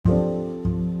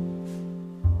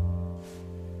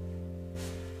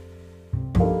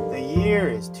year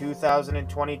is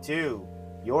 2022.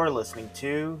 You're listening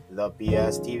to the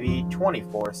BSTV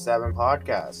 24/7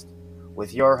 podcast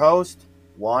with your host,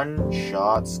 One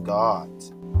Shot Scott.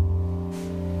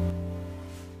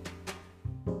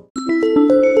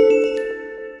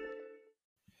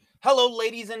 Hello,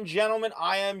 ladies and gentlemen.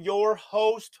 I am your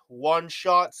host, One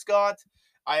Shot Scott.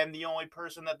 I am the only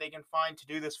person that they can find to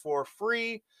do this for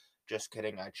free. Just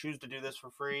kidding. I choose to do this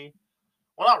for free.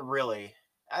 Well, not really.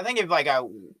 I think if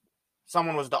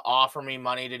someone was to offer me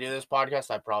money to do this podcast,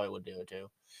 I probably would do it too.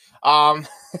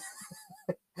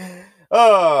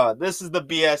 This is the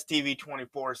BSTV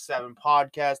 24/7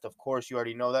 podcast. Of course, you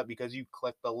already know that because you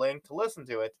clicked the link to listen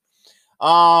to it.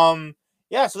 So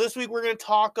this week we're going to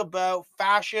talk about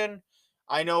fashion.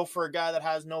 I know for a guy that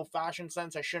has no fashion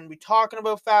sense, I shouldn't be talking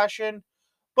about fashion,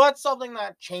 but something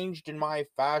that changed in my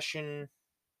fashion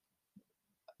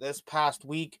this past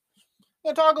week.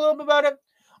 I'm going to talk a little bit about it.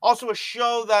 Also, a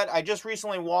show that I just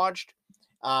recently watched.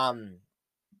 I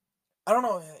don't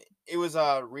know. It was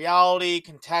a reality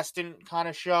contestant kind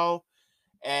of show.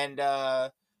 And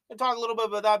I'll talk a little bit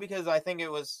about that because I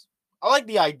like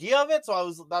the idea of it.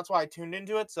 That's why I tuned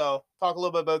into it. So talk a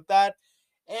little bit about that.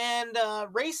 And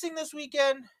racing this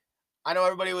weekend. I know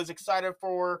everybody was excited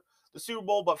for the Super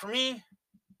Bowl, but for me,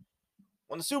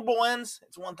 when the Super Bowl ends,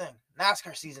 it's one thing.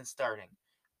 NASCAR season's starting.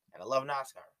 And I love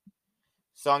NASCAR.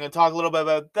 So I'm going to talk a little bit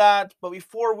about that. But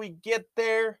before we get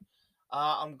there,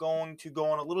 I'm going to go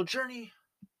on a little journey.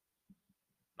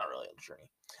 Not really a journey.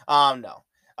 No.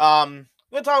 I'm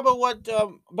going to talk about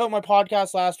about my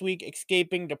podcast last week,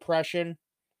 Escaping Depression.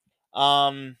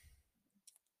 I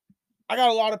got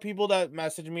a lot of people that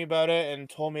messaged me about it and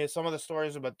told me some of the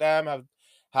stories about them,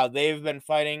 how they've been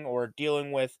fighting or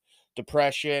dealing with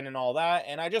depression and all that.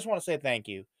 And I just want to say thank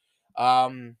you.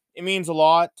 It means a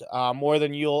lot, more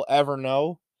than you'll ever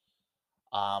know.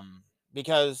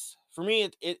 Because for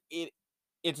me,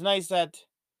 it's nice that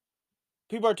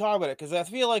people are talking about it because I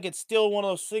feel like it's still one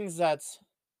of those things that's,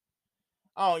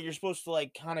 you're supposed to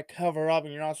like kind of cover up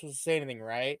and you're not supposed to say anything,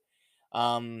 right?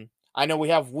 I know we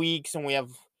have weeks and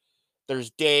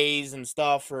there's days and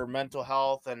stuff for mental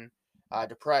health and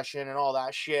depression and all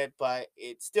that shit, but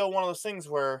it's still one of those things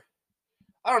where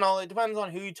I don't know. It depends on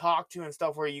who you talk to and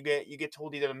stuff. Where you get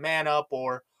told either to man up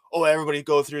or everybody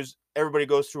goes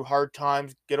through hard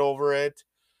times, get over it,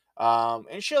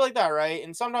 and shit like that, right?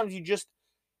 And sometimes you just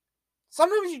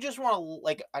want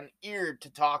like an ear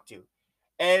to talk to,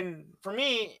 and for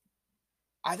me,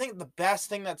 I think the best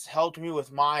thing that's helped me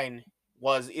with mine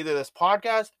was either this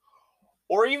podcast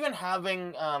or even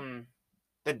having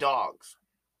the dogs.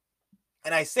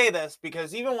 And I say this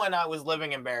because even when I was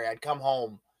living in Barrie, I'd come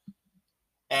home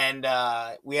and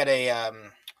we had a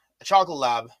chocolate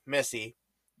lab, Missy,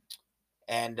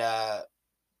 and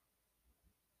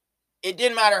it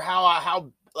didn't matter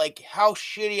how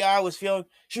shitty I was feeling.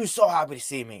 She was so happy to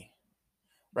see me,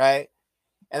 right?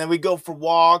 And then we'd go for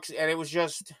walks, and it was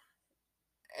just,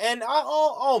 and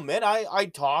I'll admit, I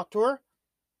talked to her,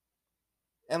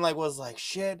 and was like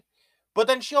shit. But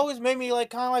then she always made me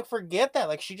kind of forget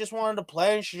that. She just wanted to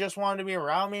play and she just wanted to be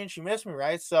around me and she missed me,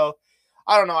 right? So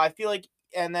I don't know. I feel like,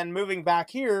 and then moving back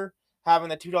here, having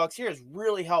the two dogs here has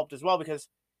really helped as well because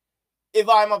if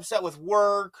I'm upset with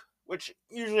work, which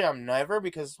usually I'm never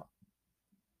because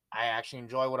I actually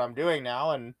enjoy what I'm doing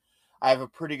now and I have a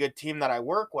pretty good team that I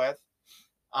work with.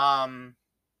 And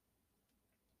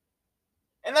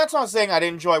that's not saying I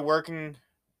didn't enjoy working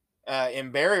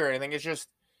in Barrie or anything. It's just,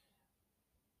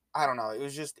 I don't know.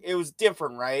 It was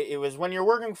different, right? It was when you're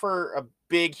working for a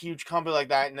big, huge company like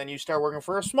that, and then you start working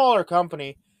for a smaller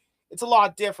company, it's a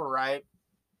lot different, right?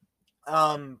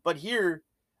 But here,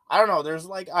 I don't know. There's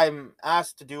I'm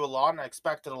asked to do a lot, and I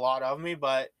expected a lot of me,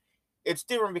 but it's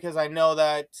different because I know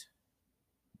that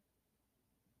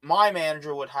my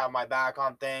manager would have my back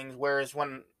on things, whereas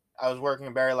when I was working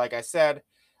in Barrie, like I said,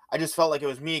 I just felt like it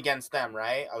was me against them,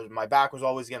 right? My back was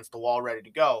always against the wall, ready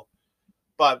to go.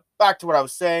 But back to what I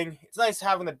was saying, it's nice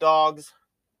having the dogs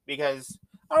because,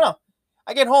 I don't know,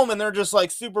 I get home and they're just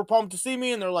super pumped to see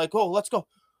me and they're like, oh, let's go.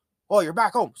 Oh, you're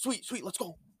back home. Sweet, let's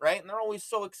go. Right? And they're always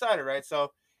so excited, right? So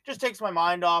it just takes my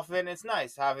mind off of it and it's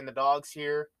nice having the dogs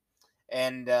here.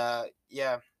 And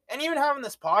yeah. And even having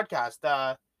this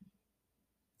podcast,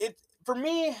 it for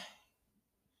me,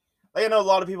 I know a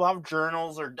lot of people have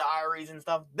journals or diaries and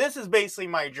stuff. This is basically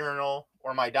my journal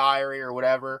or my diary or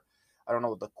whatever. I don't know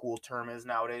what the cool term is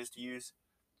nowadays to use.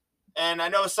 And I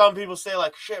know some people say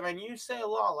shit, man, you say a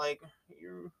lot.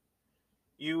 You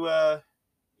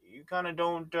kind of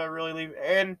don't really leave.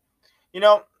 And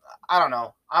I don't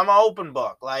know. I'm an open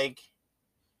book.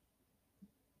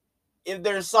 If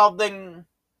there's something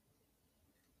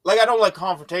like, I don't like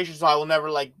confrontation, so I will never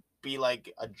like be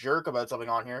like a jerk about something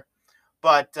on here.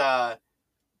 But I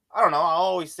don't know. I'll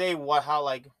always say how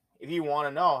like if you want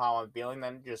to know how I'm feeling,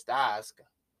 then just ask.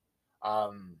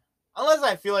 Um, Unless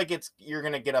I feel like you're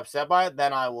gonna get upset by it,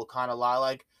 then I will kind of lie.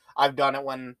 Like I've done it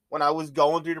when I was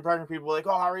going through depression. People were like,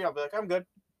 "Oh, how are you?" I'll be like, "I'm good."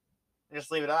 And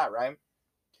just leave it at that, right?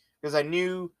 Because I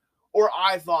knew, or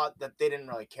I thought that they didn't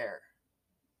really care,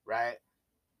 right?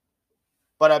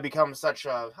 But I've become such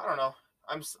a I don't know.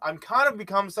 I'm kind of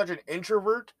become such an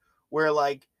introvert where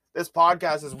like this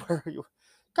podcast is where you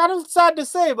kind of sad to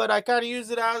say, but I kind of use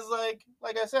it as like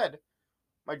I said,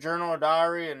 my journal or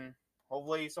diary, and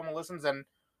hopefully someone listens. And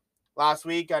last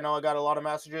week, I know I got a lot of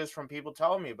messages from people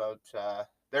telling me about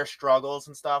their struggles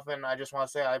and stuff, and I just want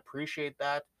to say I appreciate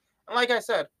that. And like I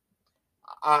said,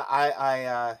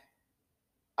 I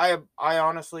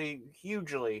honestly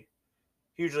hugely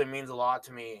means a lot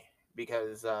to me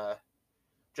because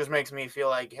just makes me feel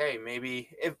like, hey, maybe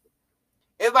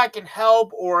if I can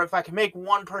help or if I can make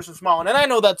one person smile, and I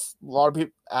know that's a lot of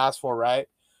people ask for, right?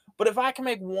 But if I can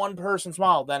make one person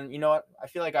smile, then you know what? I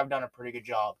feel like I've done a pretty good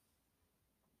job,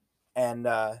 and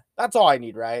that's all I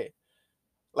need, right?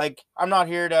 Like I'm not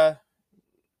here to.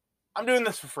 I'm doing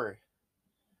this for free.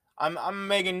 I'm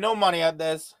making no money at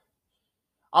this.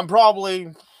 I'm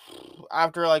probably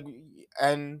after like,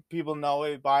 and people know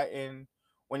it by in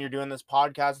when you're doing this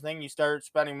podcast thing, you start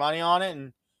spending money on it,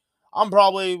 and I'm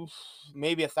probably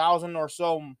maybe $1,000 or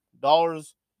so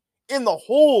dollars in the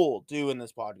hole doing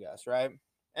this podcast, right?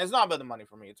 And it's not about the money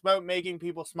for me. It's about making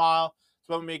people smile. It's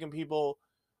about making people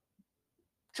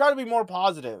try to be more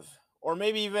positive, or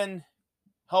maybe even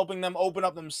helping them open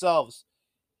up themselves.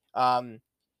 Um,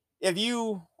 if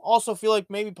you also feel like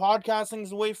maybe podcasting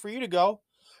is the way for you to go,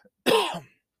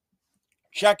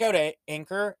 check out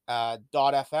Anchor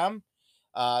 .fm.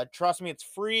 Trust me, it's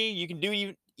free. You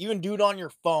can even do it on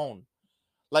your phone.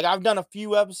 Like I've done a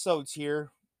few episodes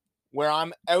here where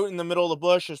I'm out in the middle of the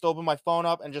bush, just open my phone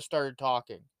up and just started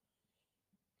talking.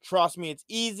 Trust me, it's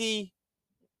easy.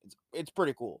 It's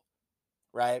pretty cool,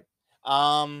 right?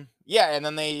 Yeah, and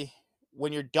then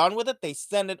when you're done with it, they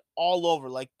send it all over.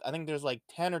 Like I think there's like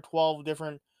 10 or 12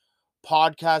 different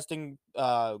podcasting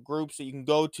groups that you can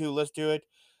go to. Let's do it.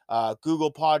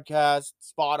 Google Podcasts,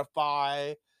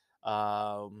 Spotify,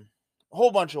 a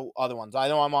whole bunch of other ones. I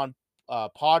know I'm on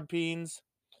Podbeans,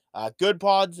 Good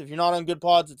Pods. If you're not on Good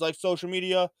Pods, it's like social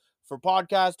media for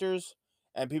podcasters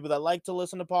and people that like to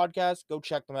listen to podcasts. Go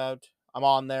check them out. I'm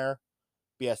on there.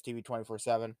 BSTV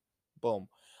 24/7. Boom.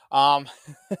 Um,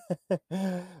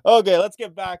 okay, let's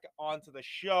get back onto the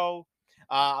show.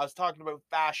 I was talking about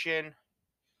fashion.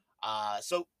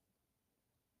 So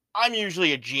I'm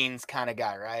usually a jeans kind of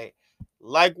guy, right?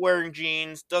 Like wearing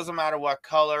jeans, doesn't matter what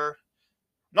color.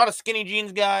 Not a skinny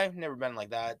jeans guy, never been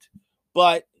like that.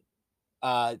 But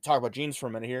talk about jeans for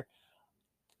a minute here.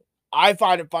 I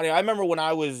find it funny. I remember when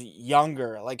I was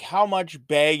younger, like how much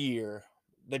baggier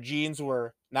the jeans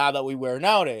were now that we wear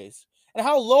nowadays, and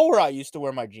how lower I used to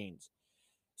wear my jeans.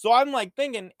 So I'm like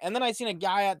thinking, and then I seen a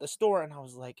guy at the store, and I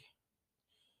was like,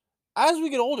 as we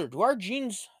get older, do our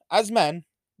jeans, as men,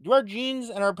 do our jeans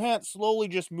and our pants slowly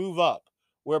just move up?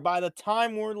 Where by the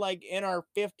time we're like in our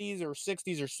 50s or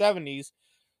 60s or 70s,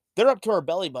 they're up to our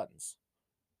belly buttons,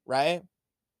 right?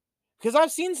 Because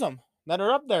I've seen some that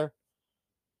are up there.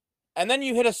 And then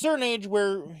you hit a certain age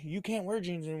where you can't wear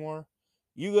jeans anymore.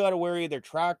 You got to wear either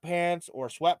track pants or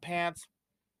sweatpants.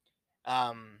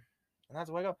 And that's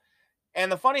the way I go.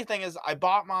 And the funny thing is, I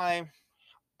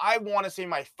want to say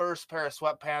my first pair of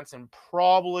sweatpants in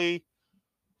probably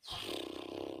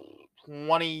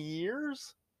 20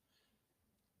 years.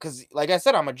 Because, like I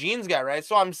said, I'm a jeans guy, right?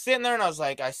 So I'm sitting there and I was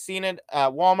like, I seen it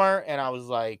at Walmart and I was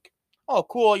like, oh,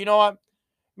 cool. You know what?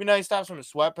 It'd be nice to have some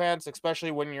sweatpants,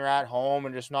 especially when you're at home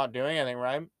and just not doing anything,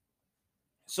 right?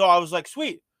 So I was like,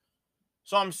 sweet.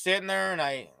 So I'm sitting there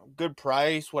and good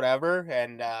price, whatever.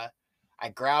 And I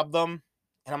grabbed them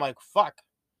and I'm like, fuck,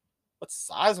 what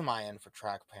size am I in for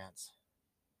track pants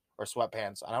or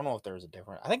sweatpants? I don't know if there's a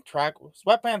difference. I think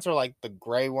sweatpants are like the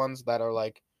gray ones that are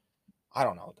like, I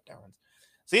don't know the difference.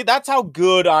 See, that's how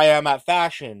good I am at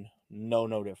fashion.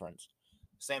 No difference.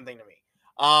 Same thing to me.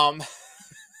 Um,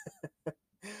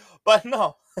 but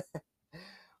no.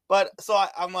 But so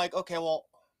I'm like, okay, well,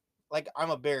 like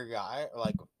I'm a bigger guy,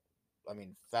 like I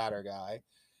mean fatter guy,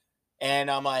 and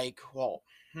I'm like, well,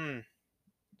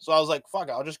 So I was like, fuck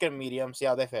it, I'll just get a medium, see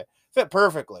how they fit. Fit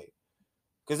perfectly.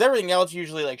 Because everything else,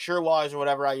 usually like shirt wise or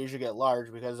whatever, I usually get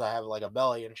large because I have like a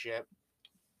belly and shit.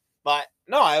 But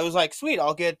no, I was like, sweet,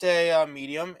 I'll get a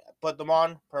medium, put them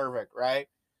on, perfect, right?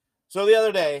 So the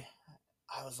other day,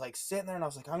 I was like sitting there and I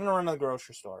was like, I'm gonna run to the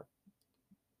grocery store.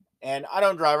 And I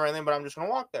don't drive or anything, but I'm just gonna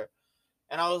walk there.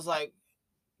 And I was like,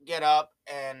 get up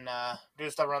and do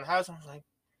stuff around the house. And I was like,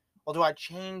 well, do I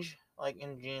change like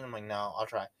in jeans? I'm like, no, I'll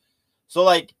try. So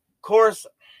like, of course,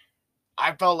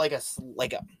 I felt like a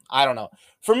I don't know.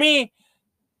 For me,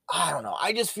 I don't know.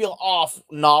 I just feel off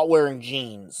not wearing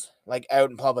jeans, like out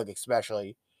in public,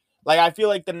 especially. Like I feel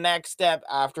like the next step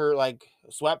after like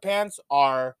sweatpants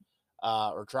are,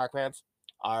 or track pants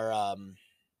are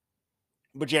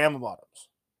pajama bottoms.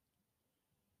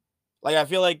 Like I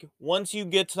feel like once you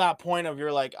get to that point of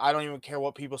you're like, I don't even care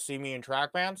what people see me in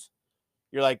track pants.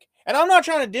 You're like, and I'm not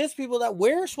trying to diss people that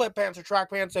wear sweatpants or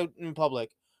track pants out in public.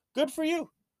 Good for you.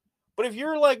 But if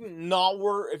you're like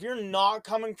if you're not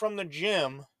coming from the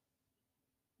gym,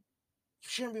 you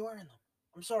shouldn't be wearing them.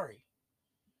 I'm sorry.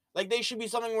 Like they should be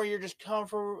something where you're just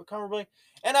comfortably.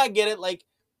 And I get it, like,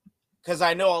 because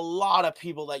I know a lot of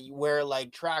people that you wear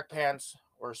like track pants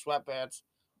or sweatpants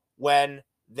when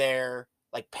they're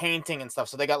like painting and stuff.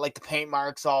 So they got like the paint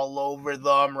marks all over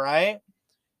them, right?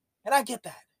 And I get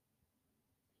that.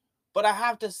 But I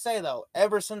have to say though,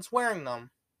 ever since wearing them,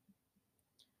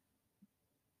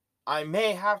 I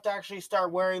may have to actually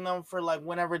start wearing them for like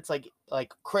whenever it's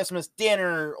like Christmas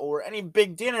dinner or any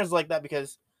big dinners like that,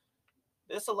 because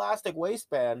this elastic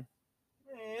waistband,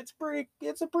 it's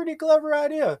a pretty clever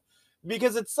idea.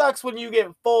 Because it sucks when you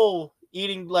get full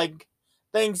eating like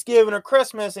Thanksgiving or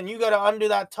Christmas and you gotta undo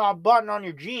that top button on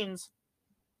your jeans.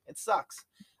 It sucks.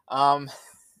 Um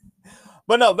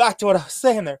but no, back to what I was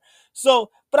saying there. So,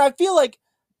 but I feel like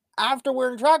after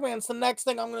wearing track pants, the next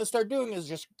thing I'm gonna start doing is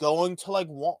just going to like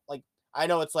I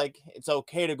know it's like it's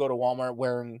okay to go to Walmart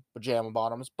wearing pajama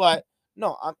bottoms, but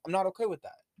no, I'm not okay with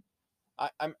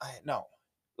that. No,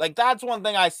 like that's one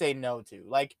thing I say no to.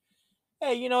 Like,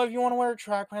 hey, if you want to wear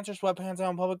track pants or sweatpants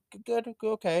out in public, good,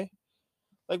 okay.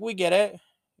 Like we get it.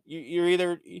 You're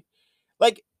either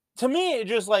like to me it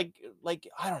just like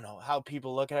I don't know how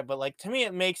people look at it, but like to me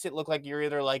it makes it look like you're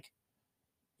either like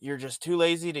you're just too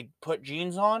lazy to put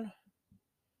jeans on,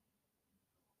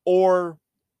 or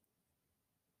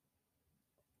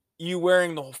you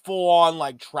wearing the full on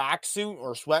like tracksuit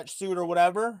or sweatsuit or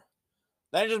whatever.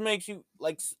 That just makes you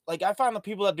like I find the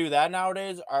people that do that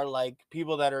nowadays are like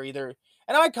people that are either,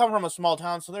 and I come from a small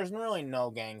town, so there's really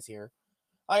no gangs here.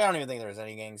 I don't even think there's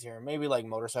any gangs here. Maybe like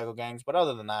motorcycle gangs, but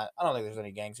other than that, I don't think there's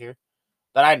any gangs here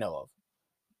that I know of.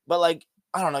 But like,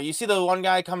 I don't know. You see the one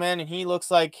guy come in and he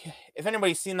looks like, if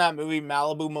anybody's seen that movie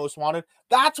Malibu Most Wanted,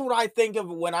 that's what I think of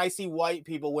when I see white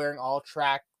people wearing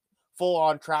full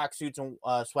on track suits and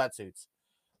sweatsuits.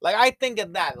 Like I think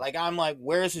of that. Like I'm like,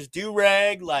 where's his do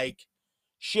rag? Like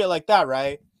shit like that,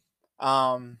 right?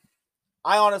 Um,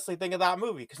 I honestly think of that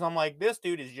movie because I'm like, this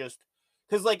dude is just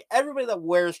because like everybody that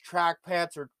wears track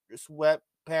pants or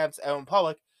sweatpants out in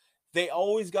public, they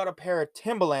always got a pair of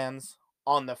Timberlands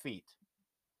on the feet.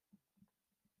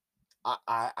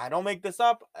 I don't make this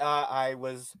up. I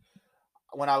was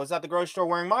when I was at the grocery store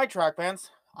wearing my track pants,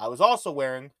 I was also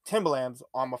wearing Timberlands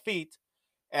on my feet,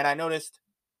 and I noticed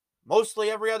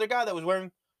mostly every other guy that was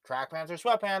wearing track pants or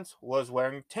sweatpants was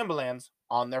wearing Timberlands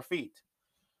on their feet.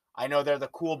 I know they're the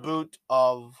cool boot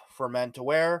for men to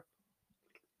wear,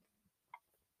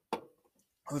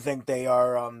 who think they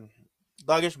are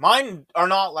thuggish. Mine are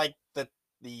not like the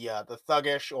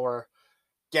thuggish or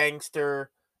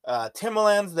gangster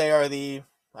Timberlands. They are the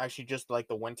actually just like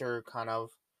the winter kind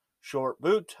of short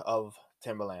boot of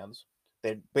Timberlands.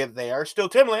 They are still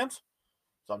Timberlands,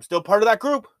 so I'm still part of that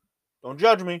group. Don't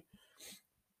judge me.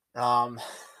 Um,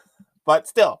 but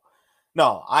still,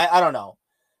 no, I don't know.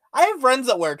 I have friends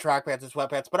that wear track pants and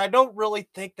sweatpants, but I don't really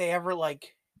think they ever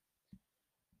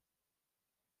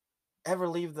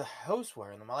leave the house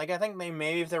wearing them. Like I think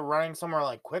maybe if they're running somewhere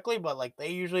like quickly, but like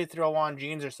they usually throw on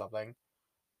jeans or something.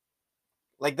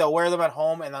 Like they'll wear them at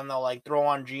home and then they'll like throw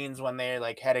on jeans when they're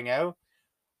like heading out.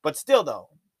 But still though,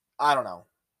 I don't know.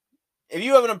 If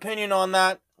you have an opinion on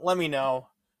that, let me know.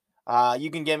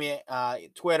 You can get me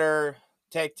Twitter,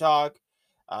 TikTok,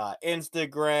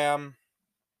 Instagram,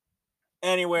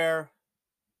 anywhere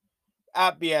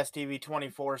at BSTV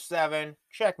 24/7.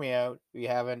 Check me out if you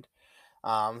haven't.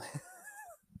 Um,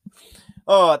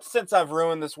 since I've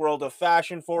ruined this world of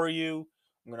fashion for you,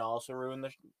 I'm gonna also ruin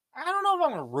the. I don't know if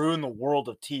I'm gonna ruin the world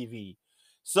of TV.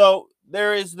 So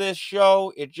there is this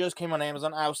show. It just came on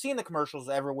Amazon. I was seeing the commercials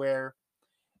everywhere.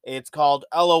 It's called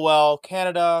LOL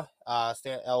Canada.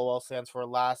 LOL stands for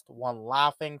Last One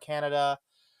Laughing Canada.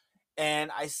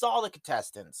 And I saw the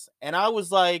contestants, and I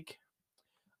was like,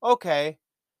 okay,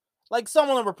 like some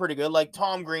of them were pretty good. Like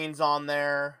Tom Green's on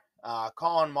there.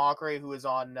 Colin Mockery, who is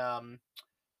on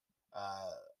I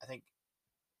think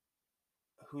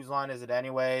Whose Line Is It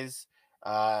Anyways?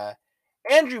 Uh,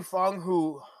 Andrew Fung,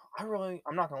 who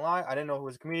I'm not gonna lie, I didn't know he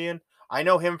was a comedian. I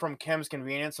know him from Kim's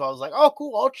Convenience, so I was like, oh,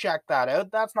 cool, I'll check that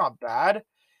out. That's not bad.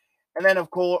 And then, of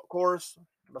course,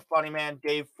 the funny man,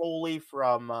 Dave Foley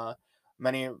from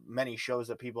many shows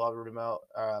that people have heard about,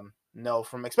 know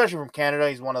from, especially from Canada.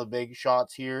 He's one of the big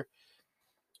shots here.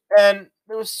 And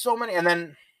there was so many. And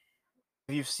then,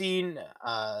 if you've seen,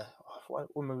 what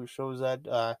movie shows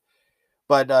that?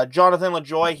 But Jonathan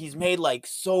LaJoy, he's made like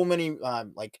so many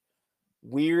like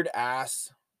weird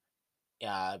ass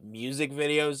music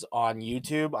videos on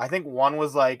YouTube. I think one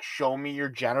was like "Show Me Your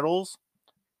Genitals."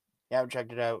 You haven't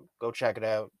checked it out? Go check it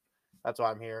out. That's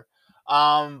why I'm here.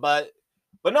 But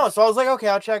no. So I was like, okay,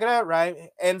 I'll check it out, right?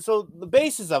 And so the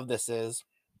basis of this is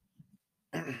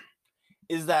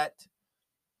that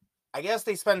I guess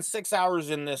they spend 6 hours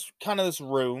in this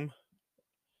room,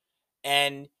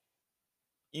 and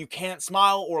you can't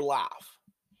smile or laugh.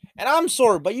 And I'm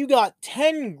sorry, but you got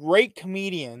 10 great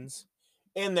comedians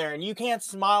in there and you can't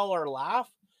smile or laugh.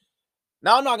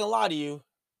 Now, I'm not going to lie to you.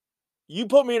 You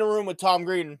put me in a room with Tom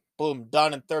Green, boom,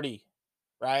 done in 30,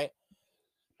 right?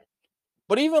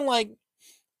 But even like,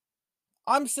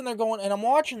 I'm sitting there going, and I'm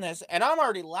watching this, and I'm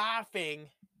already laughing,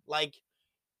 like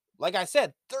I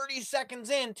said, 30 seconds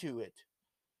into it.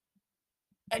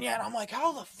 And yet, I'm like,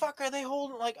 how the fuck are they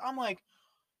holding? Like, I'm like,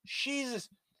 Jesus.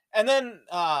 And then,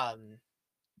 oh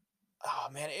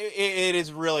man, it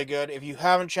is really good. If you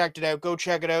haven't checked it out, go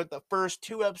check it out. The first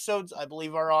 2 episodes, I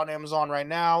believe, are on Amazon right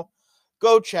now.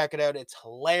 Go check it out. It's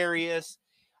hilarious.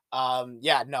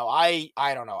 Yeah, no, I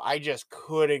don't know. I just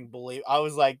couldn't believe. I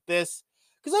was like this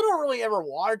because I don't really ever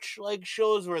watch like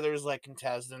shows where there's like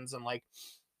contestants and like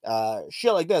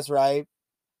shit like this, right?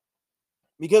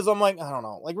 Because I'm like, I don't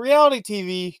know, like reality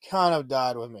TV kind of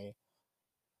died with me.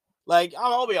 Like,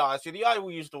 I'll be honest with you, I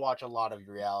used to watch a lot of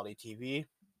reality TV.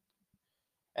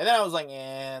 And then I was like,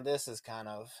 this is kind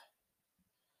of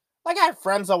like I have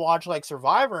friends that watch like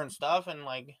Survivor and stuff, and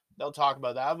like they'll talk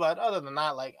about that. But other than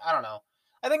that, like I don't know.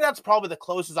 I think that's probably the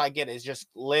closest I get is just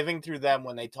living through them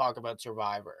when they talk about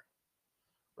Survivor,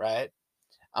 right?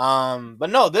 But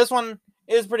no, this one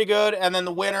is pretty good. And then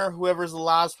the winner, whoever's the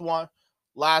last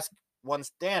one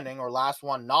standing or last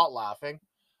one not laughing,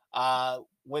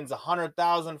 wins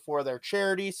 100,000 for their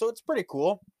charity. So it's pretty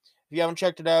cool. If you haven't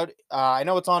checked it out, I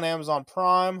know it's on Amazon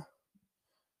Prime.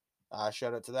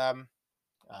 Shout out to them.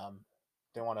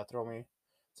 They want to throw me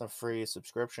some free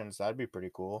subscriptions. That'd be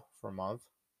pretty cool for a month.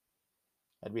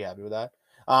 I'd be happy with that.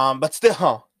 But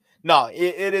still, no,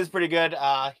 it is pretty good.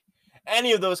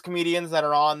 Any of those comedians that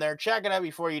are on there, check it out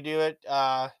before you do it.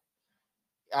 I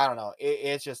don't know.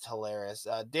 It's just hilarious.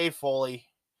 Dave Foley,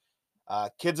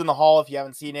 Kids in the Hall, if you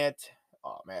haven't seen it.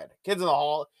 Oh, man. Kids in the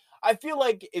Hall. I feel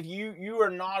like if you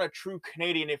are not a true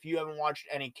Canadian if you haven't watched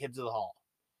any Kids in the Hall.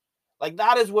 Like,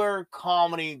 that is where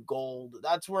comedy gold.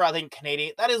 That's where I think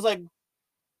Canadian. That is like,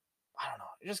 I don't know.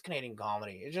 Just Canadian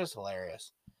comedy. It's just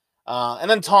hilarious. And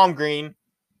then Tom Green.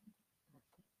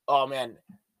 Oh, man.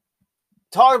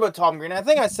 Talk about Tom Green. I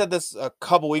think I said this a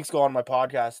couple weeks ago on my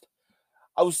podcast.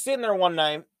 I was sitting there one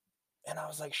night and I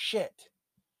was like, shit.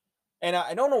 And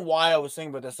I don't know why I was thinking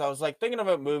about this. I was like thinking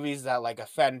about movies that like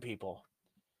offend people.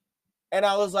 And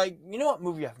I was like, you know what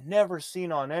movie I've never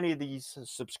seen on any of these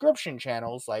subscription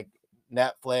channels like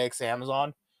Netflix,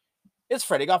 Amazon? It's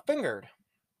Freddy Got Fingered.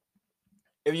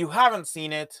 If you haven't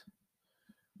seen it,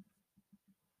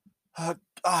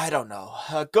 I don't know.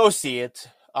 Go see it.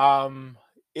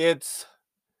 It's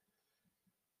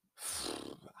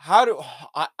how do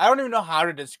I don't even know how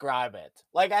to describe it.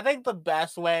 Like I think the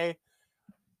best way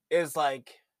is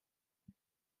like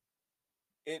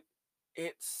it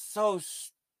it's so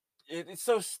it's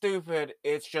so stupid.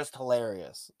 It's just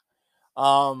hilarious.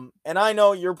 And I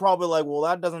know you're probably like, well,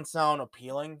 that doesn't sound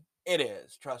appealing. It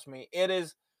is. Trust me. It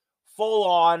is full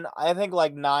on. I think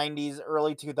like 90s,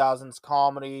 early 2000s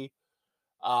comedy.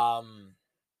 Um,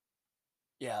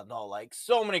 yeah, no, like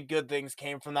so many good things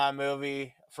came from that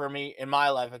movie for me in my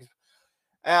life.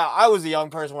 I was a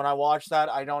young person when I watched that.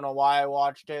 I don't know why I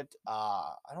watched it.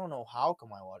 I don't know how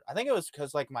come I watched. I think it was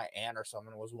because like my aunt or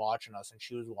someone was watching us and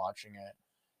she was watching it,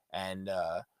 and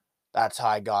that's how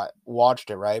I watched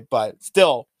it, right? But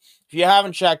still, if you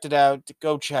haven't checked it out,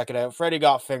 go check it out. Freddy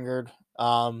Got Fingered.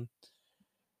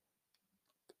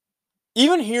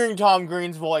 Even hearing Tom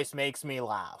Green's voice makes me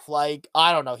laugh. Like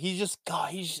I don't know, I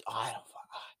don't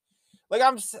like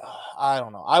I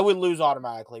don't know. I would lose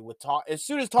automatically with Tom. As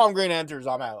soon as Tom Green enters,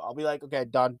 I'm out. I'll be like, okay,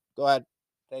 done. Go ahead,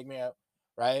 take me out.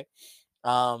 Right?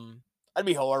 I'd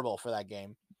be horrible for that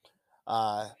game.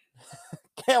 Uh,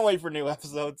 can't wait for new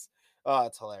episodes. Oh,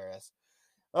 it's hilarious.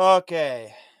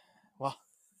 Okay, well,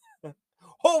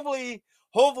 hopefully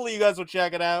hopefully you guys will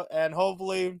check it out, and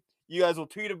hopefully you guys will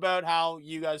tweet about how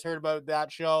you guys heard about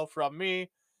that show from me,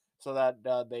 so that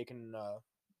they can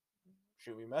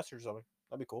shoot me a message or something.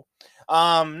 That'd be cool.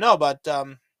 No, but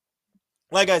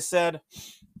like I said,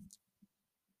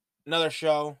 another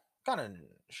show, kind of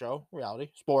show, reality,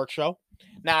 sports show,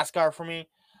 NASCAR for me.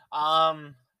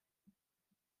 Um,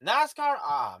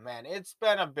 NASCAR, man, it's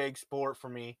been a big sport for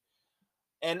me.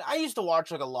 And I used to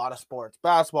watch like a lot of sports,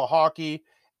 basketball, hockey,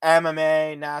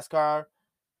 MMA, NASCAR,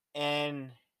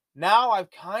 and now I've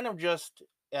kind of just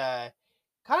NASCAR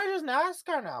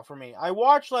now for me. I'll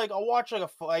watch like a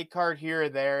fight card here or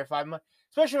there if I'm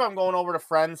especially if I'm going over to a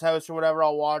friend's house or whatever,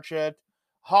 I'll watch it.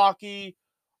 Hockey,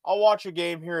 I'll watch a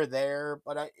game here or there,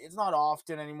 but it's not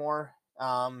often anymore.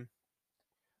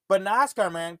 But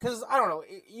NASCAR, man, because I don't know,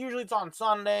 usually it's on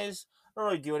Sundays. I don't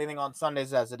really do anything on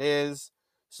Sundays as it is,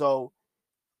 so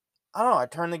I don't know. I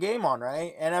turned the game on,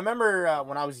 right? And I remember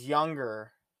when I was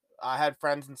younger, I had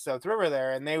friends in South River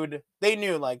there, and they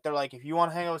knew like they're like, if you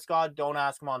want to hang out with Scott, don't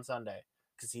ask him on Sunday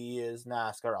because he is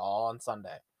NASCAR all on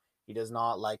Sunday. He does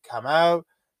not like come out,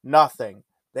 nothing.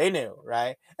 They knew,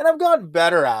 right? And I've gotten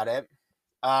better at it.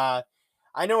 Uh,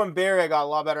 I know in Barrie, I got a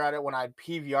lot better at it when I'd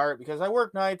PVR it because I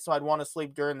work nights, so I'd want to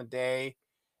sleep during the day,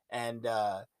 and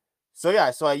so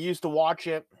I used to watch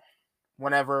it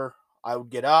whenever I would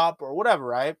get up or whatever,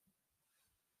 right?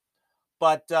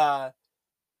 But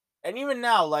and even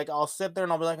now, like I'll sit there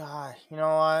and I'll be like, you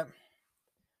know what?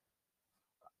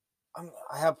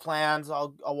 I have plans.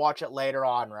 I'll watch it later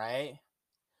on, right?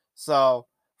 So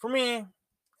for me,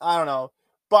 I don't know,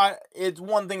 but it's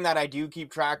one thing that I do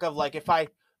keep track of. Like if I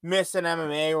miss an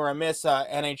MMA or I miss a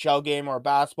NHL game or a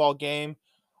basketball game,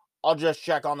 I'll just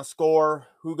check on the score,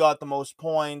 who got the most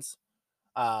points,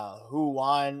 who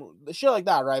won, the shit like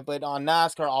that, right? But on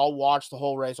NASCAR, I'll watch the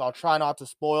whole race. I'll try not to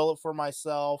spoil it for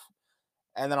myself,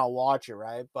 and then I'll watch it,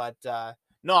 right? But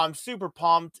no, I'm super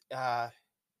pumped.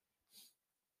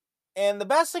 And the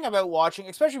best thing about watching,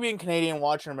 especially being Canadian,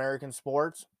 watching American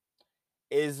sports,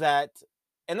 is that,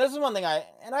 and this is one thing I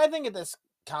think this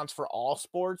counts for all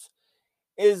sports,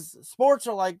 is sports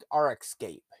are like our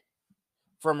escape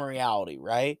from reality,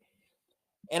 right?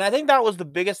 And I think that was the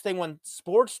biggest thing when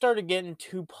sports started getting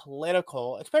too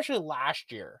political, especially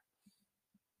last year.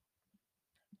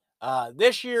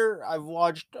 This year I've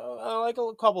watched like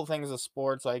a couple of things of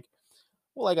sports, like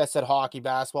I said, hockey,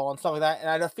 basketball, and stuff like that,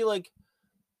 and I feel like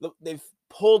they've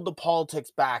pulled the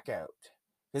politics back out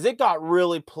because it got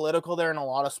really political there in a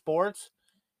lot of sports,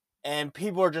 and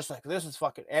people are just like, "This is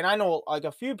fucking." And I know like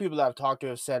a few people that I've talked to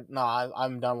have said, "Nah,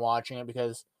 I'm done watching it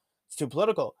because it's too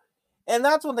political." And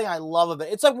that's one thing I love of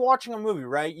it. It's like watching a movie,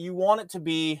 right? You want it to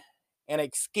be an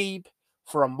escape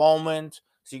for a moment,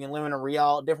 so you can live in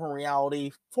a different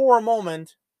reality for a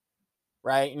moment,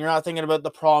 right? And you're not thinking about the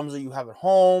problems that you have at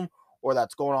home or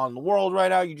that's going on in the world right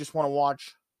now. You just want to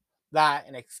watch that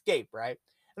and escape, right?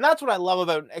 And that's what I love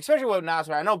about, especially with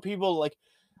NASCAR. I know people like,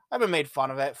 I've been made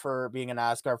fun of it for being a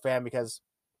NASCAR fan because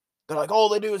they're like, all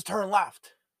they do is turn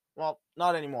left. Well,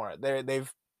 not anymore.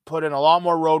 They've put in a lot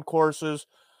more road courses,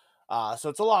 so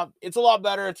it's a lot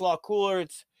better. It's a lot cooler.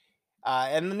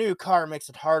 And the new car makes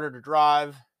it harder to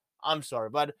drive. I'm sorry,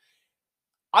 but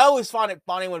I always find it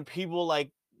funny when people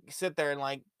like sit there and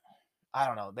like, I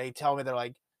don't know, they tell me they're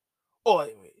like, oh,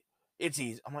 it's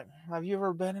easy. I'm like, have you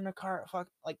ever been in a car? Fuck,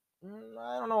 like,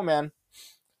 I don't know, man.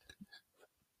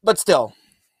 But still,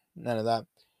 none of that.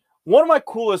 One of my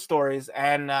coolest stories,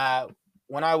 and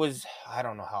when I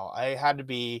don't know how, I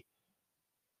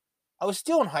was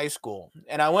still in high school,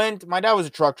 and my dad was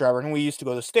a truck driver, and we used to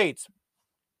go to the States.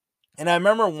 And I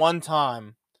remember one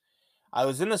time I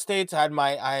was in the States,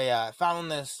 I found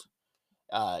this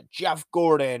Jeff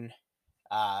Gordon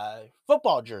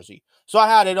football jersey. So I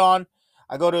had it on.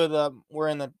 We're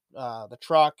in the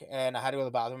truck, and I had to go to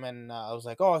the bathroom, and I was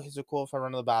like, oh, is it cool if I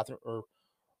run to the bathroom or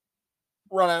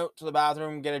run out to the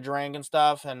bathroom, get a drink and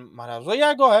stuff? And my dad was like,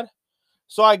 yeah, go ahead.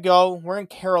 So I go. We're in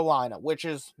Carolina, which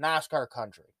is NASCAR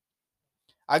country.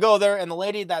 I go there, and the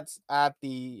lady that's at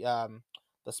the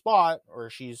spot, or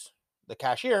she's the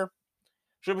cashier,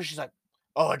 she's like,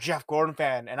 oh, a Jeff Gordon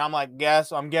fan. And I'm like,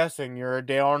 I'm guessing you're a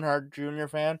Dale Earnhardt Jr.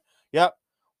 fan. Yep.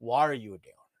 Why are you a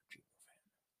Dale Earnhardt Jr.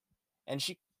 fan?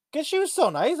 And because she was so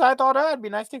nice, I thought I'd be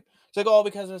nice too. She's like, oh,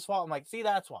 because of his fault. I'm like, see,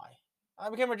 that's why. I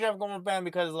became a Jeff Gordon fan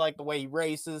because of like the way he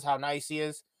races, how nice he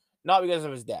is, not because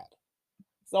of his dad.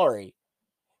 Sorry.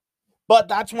 But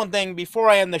that's one thing, before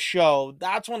I end the show,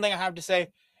 that's one thing I have to say.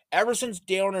 Ever since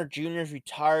Dale Earnhardt Jr.'s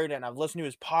retired and I've listened to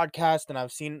his podcast and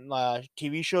I've seen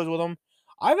TV shows with him,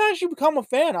 I've actually become a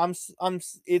fan.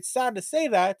 It's sad to say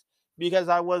that because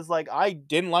I was like, I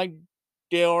didn't like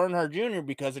Dale Earnhardt Jr.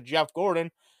 because of Jeff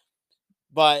Gordon,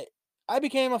 but I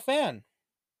became a fan.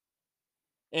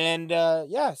 And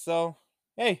yeah, so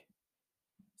hey,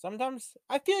 sometimes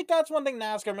I feel like that's one thing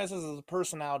NASCAR misses is the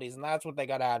personalities, and that's what they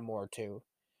got to add more to.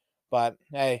 But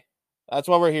hey, that's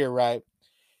why we're here, right?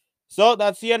 So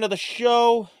that's the end of the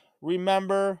show.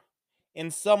 Remember,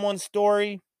 in someone's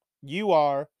story, you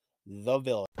are the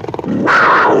villain.